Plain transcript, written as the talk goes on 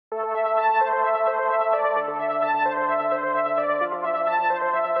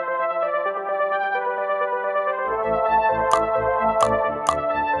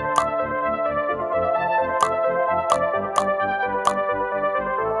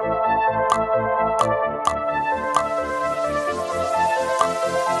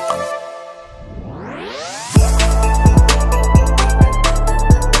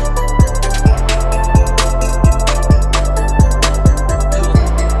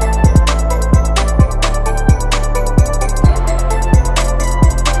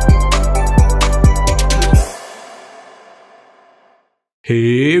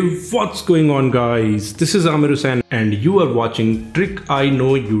Hey, what's going on guys? This is Amir Hussain and you are watching Trick I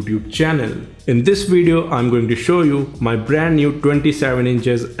Know YouTube channel. In this video, I'm going to show you my brand new 27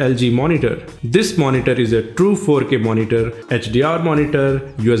 inches LG monitor. This monitor is a true 4K monitor, HDR monitor,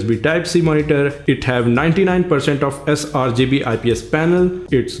 USB Type-C monitor. It have 99% of sRGB IPS panel.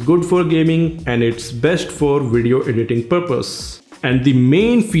 It's good for gaming and it's best for video editing purpose. And the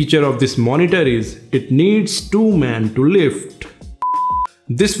main feature of this monitor is it needs two men to lift.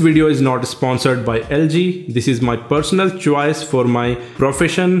 This video is not sponsored by LG. This is my personal choice for my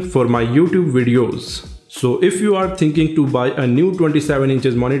profession, for my YouTube videos. So if you are thinking to buy a new 27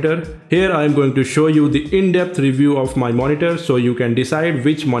 inches monitor, here I am going to show you the in-depth review of my monitor so you can decide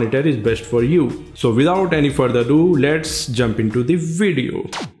which monitor is best for you. So without any further ado, let's jump into the video.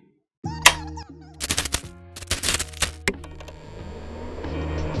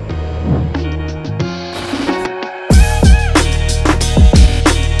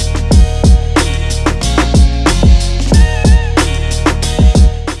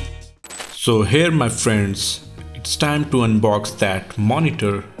 So here my friends, it's time to unbox that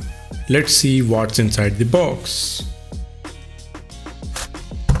monitor. Let's see what's inside the box.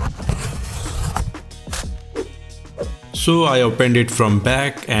 So I opened it from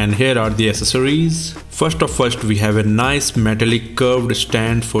back and here are the accessories. First we have a nice metallic curved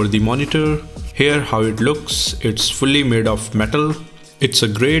stand for the monitor. Here how it looks, it's fully made of metal. It's a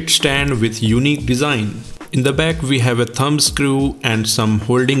great stand with unique design. In the back we have a thumb screw and some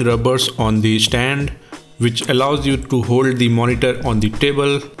holding rubbers on the stand, which allows you to hold the monitor on the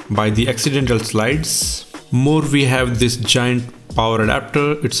table by the accidental slides. More, we have this giant power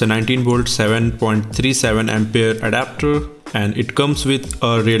adapter. It's a 19 volt 7.37 ampere adapter and it comes with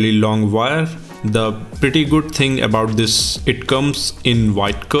a really long wire. The pretty good thing about this, it comes in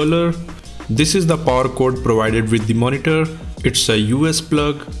white color. This is the power cord provided with the monitor. It's a US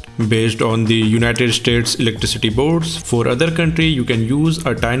plug based on the United States electricity boards. For other country, you can use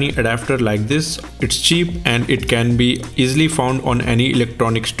a tiny adapter like this. It's cheap and it can be easily found on any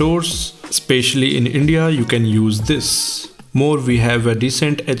electronic stores. Especially in India, you can use this. More, we have a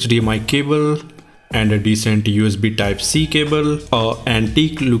decent HDMI cable and a decent USB Type-C cable, a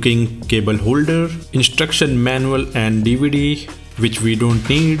antique looking cable holder, instruction manual and DVD, which we don't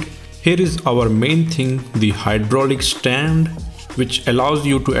need. Here is our main thing, the hydraulic stand, which allows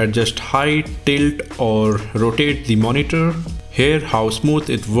you to adjust height, tilt or rotate the monitor. Here how smooth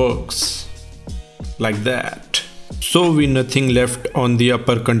it works, like that. So we nothing left on the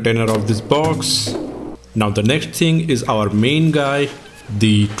upper container of this box. Now the next thing is our main guy,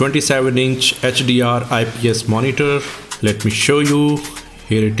 the 27-inch HDR IPS monitor. Let me show you.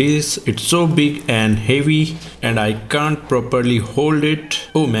 Here it is. It's so big and heavy and I can't properly hold it.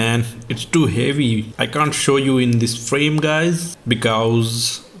 Oh man, it's too heavy. I can't show you in this frame guys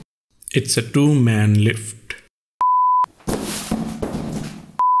because it's a two-man lift.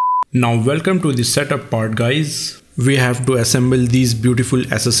 Now welcome to the setup part guys. We have to assemble these beautiful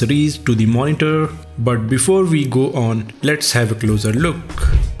accessories to the monitor. But before we go on, let's have a closer look.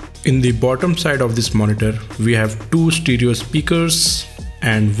 In the bottom side of this monitor, we have two stereo speakers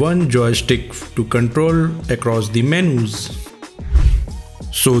and one joystick to control across the menus.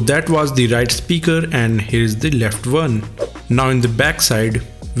 So that was the right speaker and here's the left one. Now in the back side,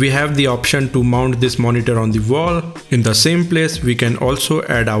 we have the option to mount this monitor on the wall. In the same place, we can also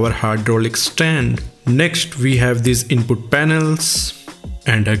add our hydraulic stand. Next, we have these input panels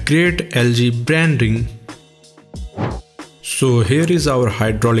and a great LG branding. So here is our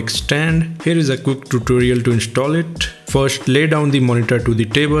hydraulic stand. Here is a quick tutorial to install it. First, lay down the monitor to the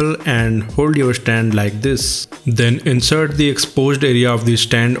table and hold your stand like this. Then insert the exposed area of the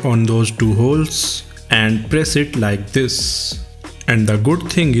stand on those two holes and press it like this. And the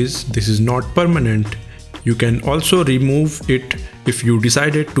good thing is this is not permanent. You can also remove it if you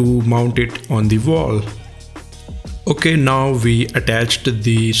decided to mount it on the wall. Okay, now we attached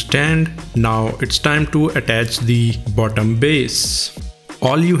the stand. Now it's time to attach the bottom base.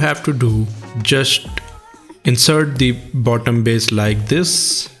 All you have to do, just insert the bottom base like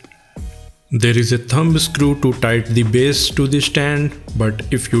this. There is a thumb screw to tighten the base to the stand, but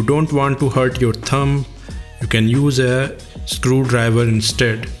if you don't want to hurt your thumb, you can use a screwdriver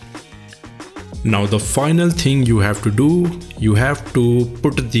instead. Now the final thing you have to do, you have to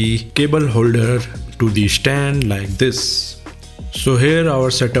put the cable holder to the stand like this. So here our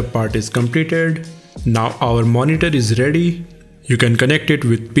setup part is completed. Now our monitor is ready. You can connect it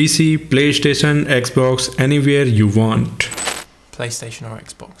with PC, PlayStation, Xbox, anywhere you want. PlayStation or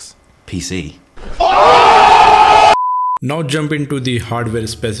Xbox? PC. Now jump into the hardware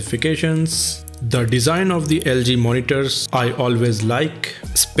specifications. The design of the LG monitors I always like,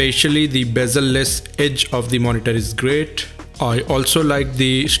 especially the bezel-less edge of the monitor is great. I also like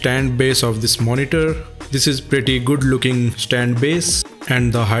the stand base of this monitor. This is pretty good looking stand base,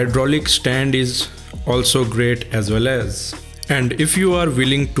 and the hydraulic stand is also great as well as. And if you are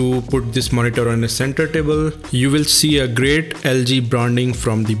willing to put this monitor on a center table, you will see a great LG branding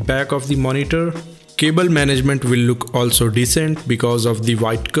from the back of the monitor. Cable management will look also decent because of the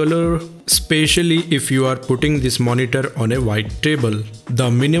white color, especially if you are putting this monitor on a white table. The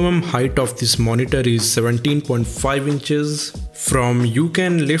minimum height of this monitor is 17.5 inches. You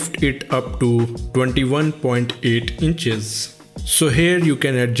can lift it up to 21.8 inches. So here you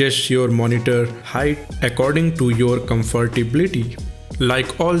can adjust your monitor height according to your comfortability.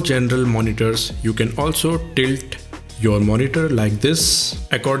 Like all general monitors, you can also tilt your monitor like this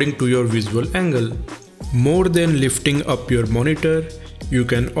according to your visual angle. More than lifting up your monitor, you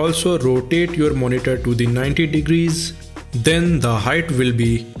can also rotate your monitor to the 90 degrees. Then the height will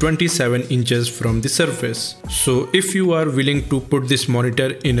be 27 inches from the surface. So if you are willing to put this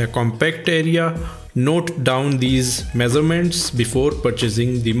monitor in a compact area, note down these measurements before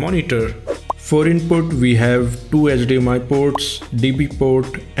purchasing the monitor. For input, we have two HDMI ports, DB port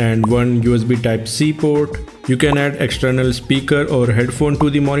and one USB Type-C port. You can add external speaker or headphone to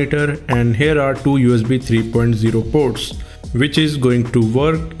the monitor, and here are two USB 3.0 ports, which is going to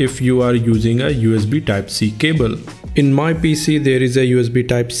work if you are using a USB Type-C cable. In my PC there is a USB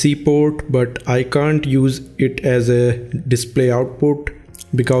Type-C port, but I can't use it as a display output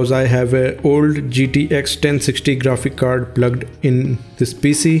because I have an old GTX 1060 graphic card plugged in this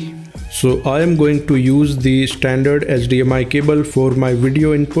PC. So I am going to use the standard HDMI cable for my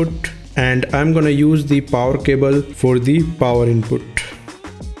video input, and I'm gonna use the power cable for the power input.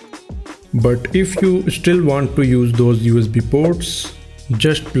 But if you still want to use those USB ports,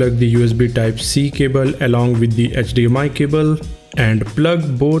 just plug the USB Type-C cable along with the HDMI cable and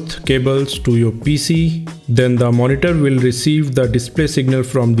plug both cables to your PC. Then the monitor will receive the display signal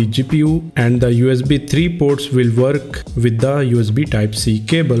from the GPU, and the USB 3 ports will work with the USB Type-C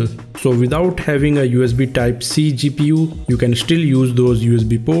cable. So without having a USB Type-C GPU, you can still use those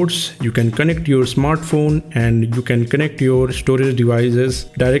USB ports. You can connect your smartphone and you can connect your storage devices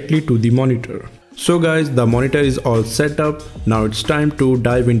directly to the monitor. So guys, the monitor is all set up. Now it's time to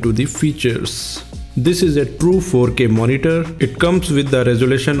dive into the features. This is a true 4K monitor. It comes with the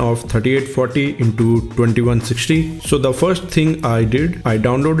resolution of 3840 x 2160. So the first thing I did, I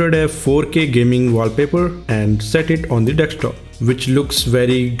downloaded a 4K gaming wallpaper and set it on the desktop, which looks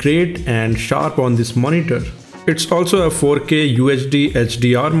very great and sharp on this monitor. It's also a 4K UHD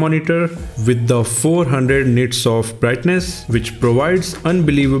HDR monitor with the 400 nits of brightness, which provides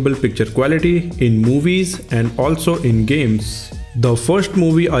unbelievable picture quality in movies and also in games. The first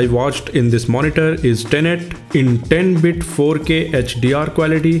movie I watched in this monitor is Tenet in 10-bit 4K HDR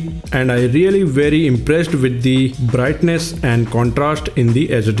quality, and I really very impressed with the brightness and contrast in the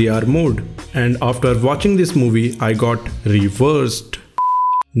HDR mode. And after watching this movie, I got reversed.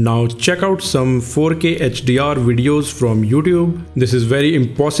 Now check out some 4K HDR videos from YouTube. This is very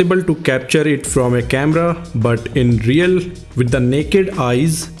impossible to capture it from a camera, but in real, with the naked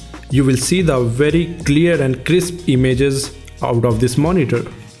eyes, you will see the very clear and crisp images out of this monitor.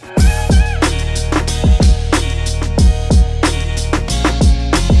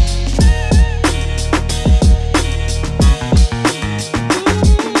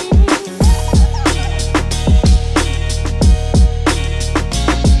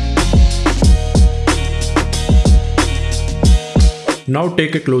 Now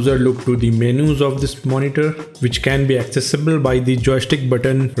take a closer look to the menus of this monitor, which can be accessible by the joystick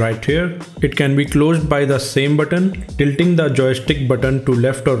button right here. It can be closed by the same button. Tilting the joystick button to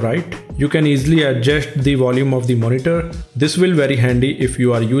left or right, you can easily adjust the volume of the monitor. This will be very handy if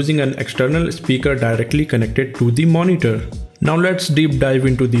you are using an external speaker directly connected to the monitor. Now let's deep dive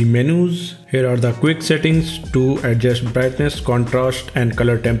into the menus. Here are the quick settings to adjust brightness, contrast and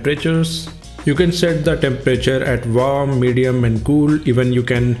color temperatures. You can set the temperature at warm, medium and cool. Even you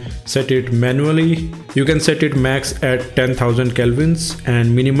can set it manually. You can set it max at 10,000 kelvins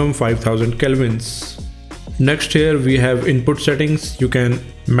and minimum 5,000 kelvins. Next here we have input settings. You can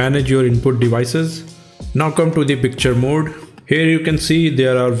manage your input devices. Now come to the picture mode. Here you can see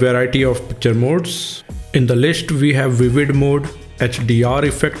there are variety of picture modes. In the list we have vivid mode, HDR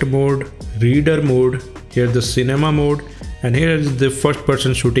effect mode, reader mode, here the cinema mode, and here is the first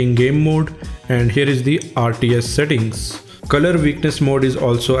person shooting game mode, and here is the RTS settings. Color weakness mode is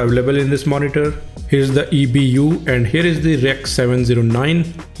also available in this monitor. Here's the EBU and here is the Rec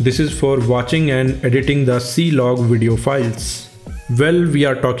 709. This is for watching and editing the C-Log video files. Well, we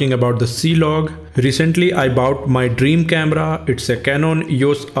are talking about the C-Log. Recently I bought my dream camera. It's a Canon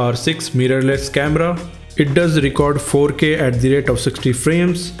EOS R6 mirrorless camera. It does record 4K at the rate of 60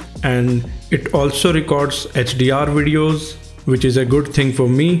 frames and it also records HDR videos, which is a good thing for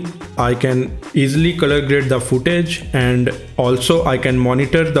me. I can easily color grade the footage and also I can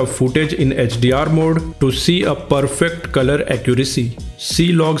monitor the footage in HDR mode to see a perfect color accuracy.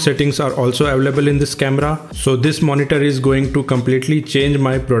 C-Log settings are also available in this camera, so this monitor is going to completely change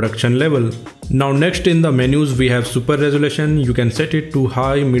my production level. Now next in the menus we have super resolution. You can set it to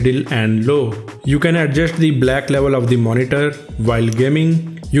high, middle and low. You can adjust the black level of the monitor while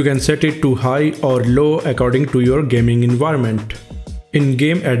gaming. You can set it to high or low according to your gaming environment. In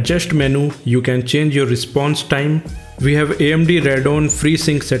game adjust menu, you can change your response time. We have AMD Radeon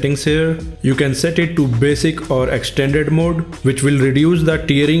FreeSync settings here. You can set it to basic or extended mode, which will reduce the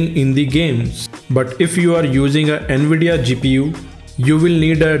tearing in the games. But if you are using a NVIDIA GPU, you will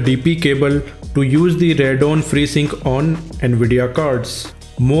need a DP cable to use the Radeon FreeSync on NVIDIA cards.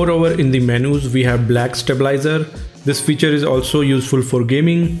 Moreover, in the menus, we have black stabilizer. This feature is also useful for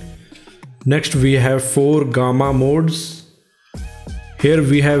gaming. Next, we have 4 gamma modes. Here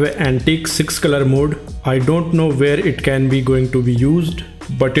we have an antique 6 color mode. I don't know where it can be going to be used,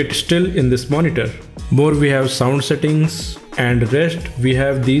 but it's still in this monitor. More we have sound settings and rest we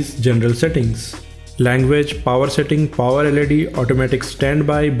have these general settings. Language, power setting, power LED, automatic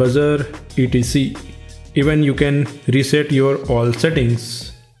standby, buzzer, etc. Even you can reset your all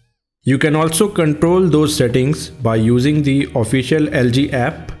settings. You can also control those settings by using the official LG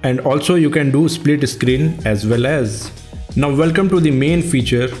app, and also you can do split screen as well as. Now welcome to the main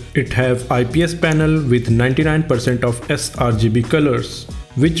feature. It have IPS panel with 99% of sRGB colors,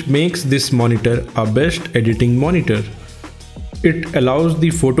 which makes this monitor a best editing monitor. It allows the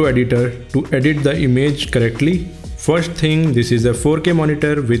photo editor to edit the image correctly. First thing, this is a 4K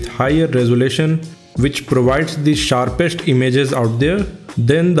monitor with higher resolution, which provides the sharpest images out there.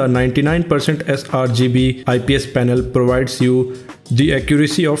 Then the 99% sRGB IPS panel provides you the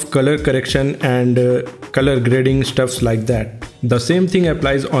accuracy of color correction and color grading, stuffs like that. The same thing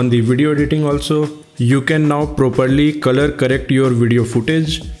applies on the video editing also. You can now properly color correct your video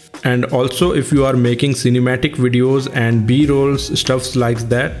footage, and also if you are making cinematic videos and B-rolls, stuffs like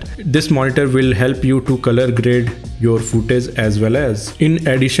that, this monitor will help you to color grade your footage as well as. In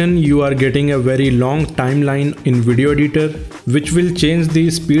addition, you are getting a very long timeline in video editor, which will change the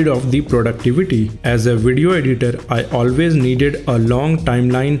speed of the productivity. As a video editor, I always needed a long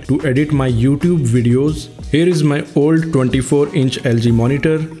timeline to edit my YouTube videos. Here is my old 24-inch LG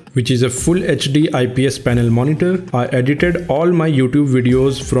monitor, which is a full HD IPS panel monitor. I edited all my YouTube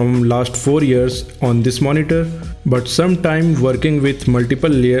videos from last 4 years on this monitor, but sometime working with multiple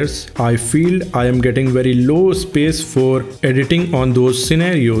layers, I feel I am getting very low space for editing on those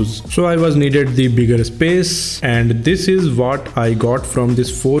scenarios. So I was needed the bigger space, and this is what I got from this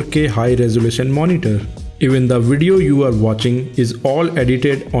 4K high resolution monitor. Even the video you are watching is all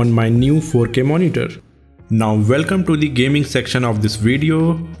edited on my new 4K monitor. Now welcome to the gaming section of this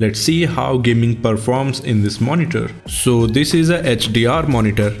video. Let's see how gaming performs in this monitor. So this is a HDR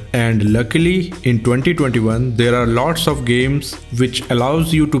monitor, and luckily in 2021 there are lots of games which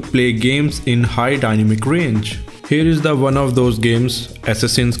allows you to play games in high dynamic range. Here is the one of those games,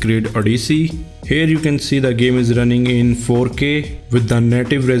 Assassin's Creed Odyssey. Here you can see the game is running in 4K with the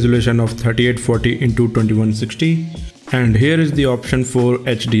native resolution of 3840x2160, and here is the option for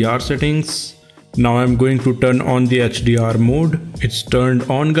HDR settings. Now I'm going to turn on the HDR mode. It's turned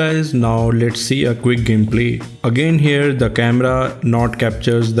on, guys. Now let's see a quick gameplay. Again, here the camera not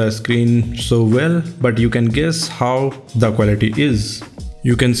captures the screen so well, but you can guess how the quality is.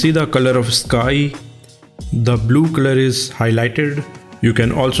 You can see the color of sky. The blue color is highlighted. You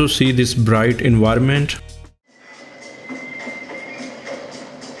can also see this bright environment.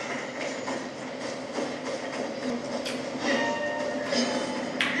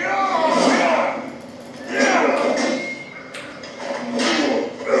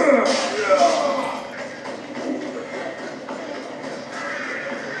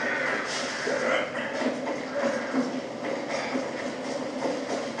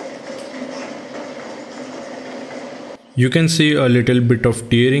 You can see a little bit of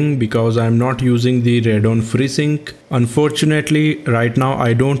tearing because I am not using the Radeon FreeSync. Unfortunately, right now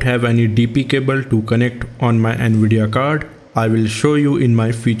I don't have any DP cable to connect on my NVIDIA card. I will show you in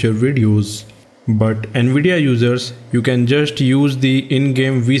my future videos. But NVIDIA users, you can just use the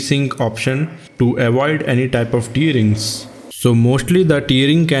in-game VSync option to avoid any type of tearings. So mostly the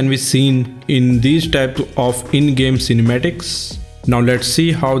tearing can be seen in these types of in-game cinematics. Now let's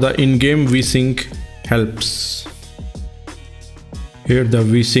see how the in-game VSync helps. Here the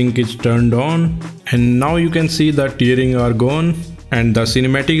VSync is turned on and now you can see the tearing are gone and the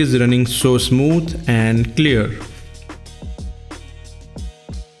cinematic is running so smooth and clear.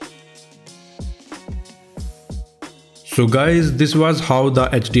 So guys, this was how the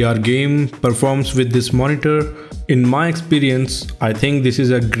HDR game performs with this monitor. In my experience, I think this is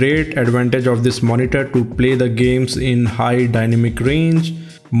a great advantage of this monitor to play the games in high dynamic range.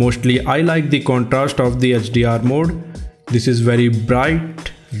 Mostly I like the contrast of the HDR mode. This is very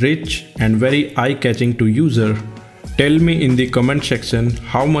bright, rich and very eye-catching to user. Tell me in the comment section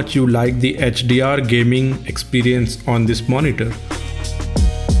how much you like the HDR gaming experience on this monitor.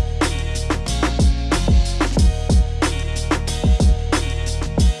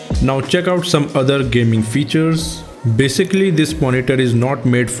 Now check out some other gaming features. Basically this monitor is not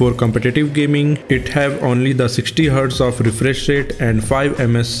made for competitive gaming. It have only the 60 Hz of refresh rate and 5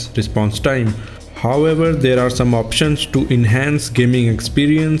 ms response time. However, there are some options to enhance gaming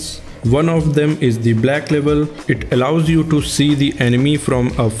experience. One of them is the black level. It allows you to see the enemy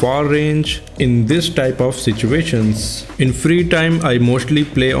from a far range in this type of situations. In free time, I mostly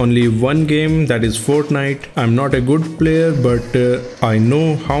play only one game, that is Fortnite. I'm not a good player, but I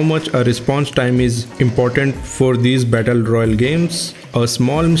know how much a response time is important for these battle royale games. A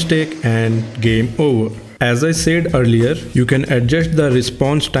small mistake and game over. As I said earlier, you can adjust the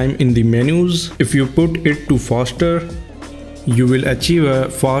response time in the menus. If you put it to faster, you will achieve a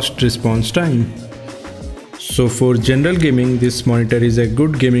fast response time. So for general gaming, this monitor is a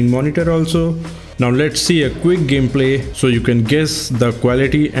good gaming monitor also. Now let's see a quick gameplay so you can guess the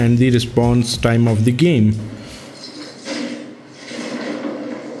quality and the response time of the game.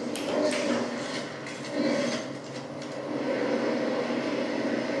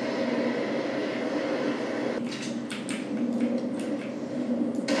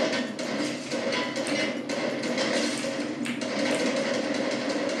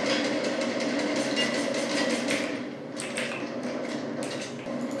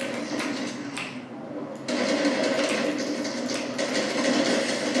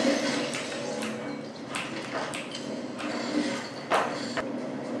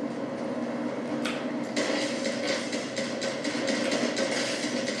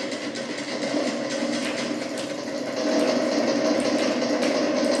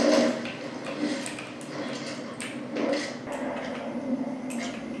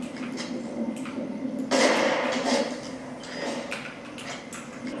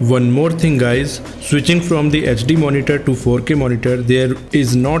 One more thing guys, switching from the HD monitor to 4K monitor, there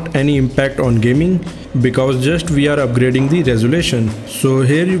is not any impact on gaming because just we are upgrading the resolution. So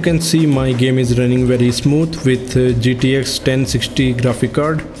here you can see my game is running very smooth with GTX 1060 graphic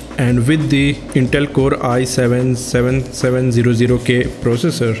card and with the Intel Core i7-7700K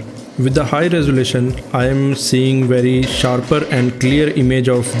processor. With the high resolution, I am seeing very sharper and clear image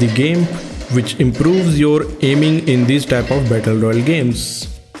of the game, which improves your aiming in these type of battle royale games.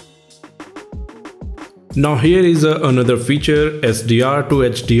 Now here is another feature, SDR to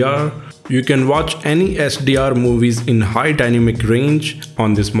HDR. You can watch any SDR movies in high dynamic range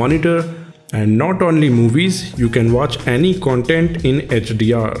on this monitor, and not only movies, you can watch any content in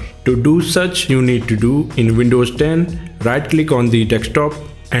HDR. To do such, you need to do in Windows 10, right click on the desktop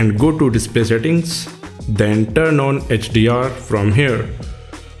and go to display settings, then turn on HDR from here.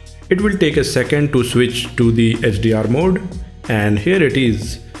 It will take a second to switch to the HDR mode, and here it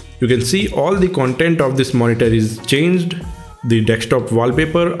is. You can see all the content of this monitor is changed, the desktop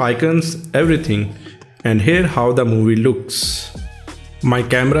wallpaper, icons, everything. And here how the movie looks. My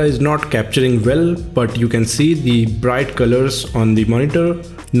camera is not capturing well, but you can see the bright colors on the monitor.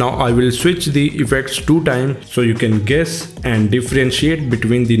 Now I will switch the effects 2 times so you can guess and differentiate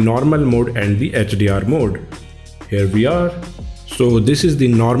between the normal mode and the HDR mode. Here we are. So this is the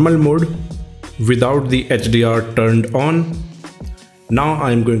normal mode without the HDR turned on. Now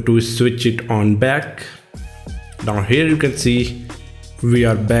I'm going to switch it on back. Now here you can see we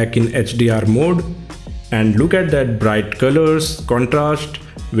are back in HDR mode, and look at that bright colors, contrast,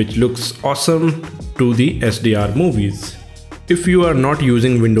 which looks awesome to the HDR movies. If you are not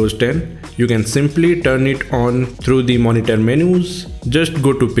using Windows 10, you can simply turn it on through the monitor menus. Just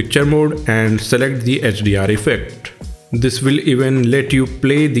go to picture mode and select the HDR effect. This will even let you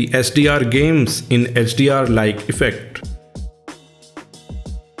play the SDR games in HDR like effect.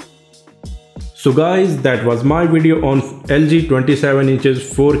 So guys, that was my video on LG 27 inches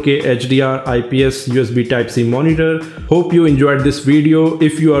 4K HDR IPS USB Type-C monitor. Hope you enjoyed this video.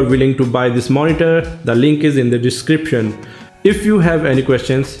 If you are willing to buy this monitor, the link is in the description. If you have any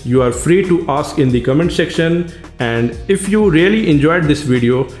questions, you are free to ask in the comment section. And if you really enjoyed this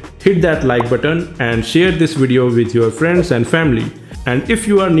video, hit that like button and share this video with your friends and family. And if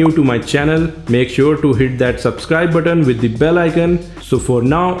you are new to my channel, make sure to hit that subscribe button with the bell icon. So for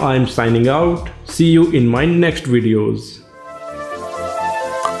now, I'm signing out. See you in my next videos.